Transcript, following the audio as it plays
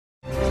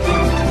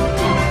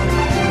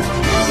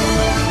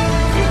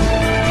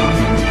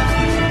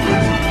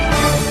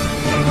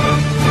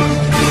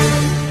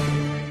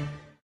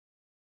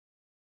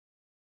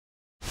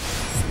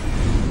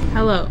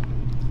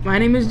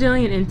name is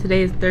Jillian, and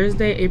today is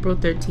Thursday, April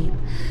 13th.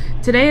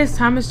 Today is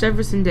Thomas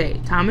Jefferson Day.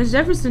 Thomas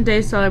Jefferson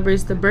Day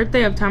celebrates the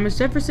birthday of Thomas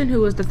Jefferson,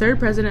 who was the third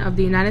president of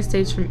the United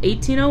States from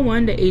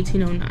 1801 to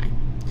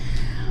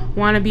 1809.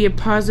 Want to be a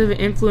positive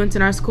influence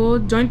in our school?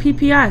 Join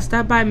PPI.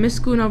 Stop by Miss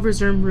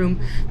Schoonover's room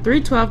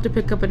 312 to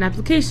pick up an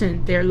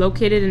application. They are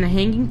located in a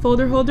hanging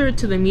folder holder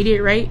to the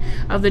immediate right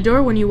of the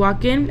door when you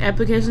walk in.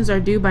 Applications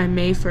are due by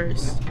May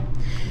 1st.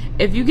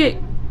 If you get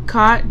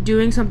caught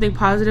doing something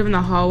positive in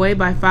the hallway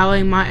by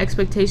following my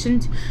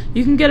expectations,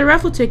 you can get a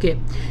raffle ticket.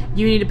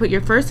 You need to put your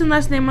first and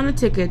last name on the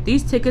ticket.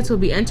 These tickets will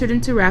be entered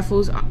into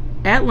raffles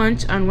at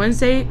lunch on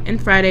Wednesday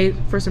and Friday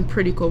for some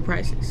pretty cool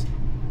prizes.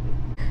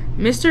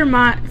 Mr.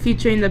 Mott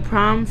featuring the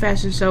prom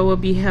fashion show will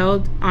be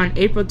held on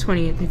April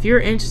 20th. If you're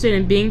interested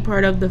in being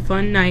part of the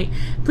fun night,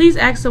 please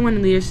ask someone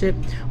in leadership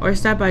or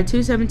stop by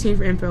 217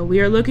 for info. We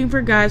are looking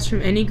for guys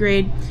from any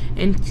grade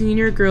and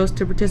senior girls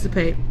to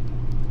participate.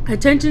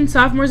 Attention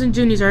sophomores and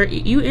juniors, are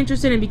you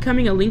interested in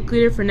becoming a link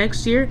leader for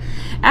next year?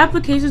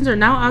 Applications are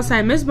now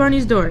outside Miss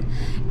Barney's door.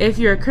 If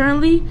you're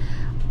currently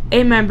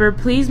a member,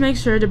 please make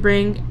sure to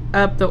bring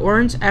up the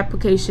orange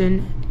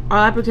application.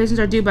 All applications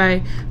are due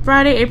by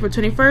Friday, April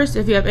 21st.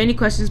 If you have any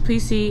questions,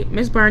 please see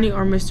Miss Barney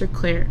or Mr.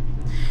 Claire.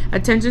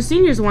 Attention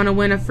seniors, want to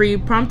win a free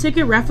prom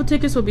ticket? Raffle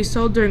tickets will be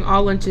sold during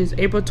all lunches,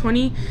 April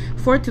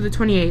 24th to the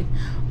 28th.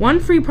 One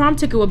free prom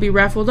ticket will be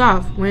raffled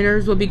off.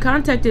 Winners will be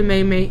contacted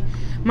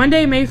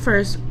Monday, May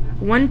 1st.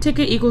 One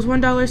ticket equals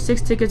 $1,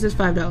 6 tickets is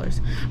 $5.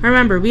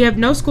 Remember, we have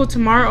no school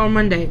tomorrow or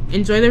Monday.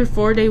 Enjoy their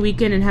 4-day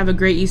weekend and have a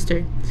great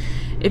Easter.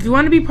 If you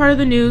want to be part of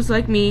the news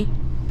like me,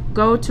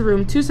 go to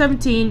room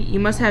 217.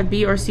 You must have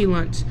B or C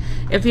lunch.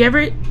 If you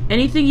ever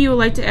anything you would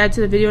like to add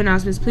to the video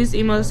announcements, please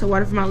email us at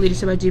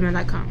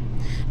waterfromoutleadership@gmail.com.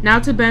 Now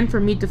to Ben for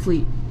Meet the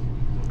Fleet.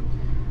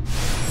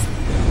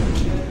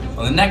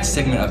 On the next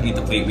segment of Meet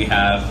the Fleet, we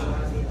have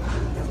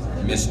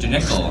Mr.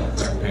 Nickel,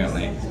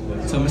 apparently.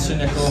 So, Mr.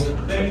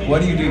 Nickel,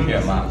 what do you do here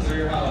at Mott?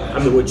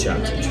 I'm the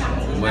woodshop teacher.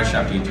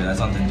 Woodshop teacher, that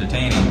sounds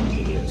entertaining.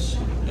 It is.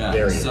 Yeah.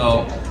 Very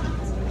So,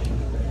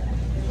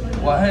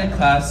 what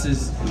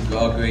classes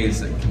or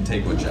grades can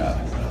take woodshop?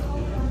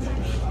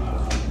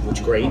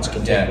 Which grades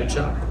can take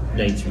woodshop?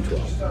 9 through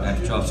 12. 9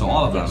 through 12, so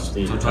all of them. Yes,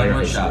 the so entire join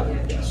high woodshop. school,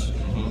 yes.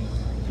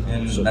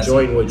 And So that's,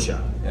 join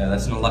woodshop. yeah,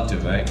 that's an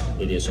elective, right?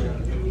 It is an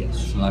It's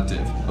yes. an elective.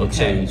 It's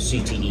Okay. a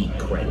CTE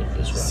credit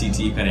as well.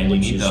 CTE credit, you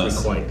which need is those.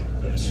 required.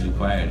 Which Yes. is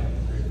required.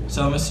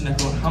 So, Mr.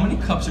 Nickel, how many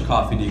cups of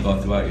coffee do you go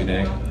throughout your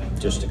day?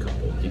 Just a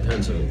couple.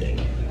 Depends on the day.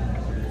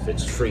 If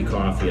it's free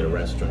coffee at a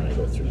restaurant, I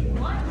go through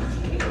more.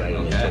 But I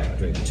only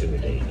drink 2 a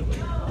day.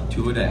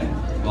 2 a day.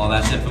 Well,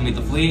 that's it for Meet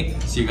the Fleet.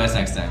 See you guys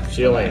next time.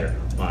 See you later.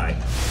 Bye.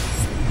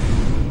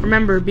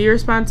 Remember, be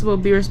responsible,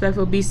 be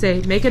respectful, be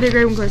safe. Make it a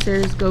great one,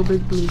 Corsairs. Go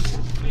Big Blue.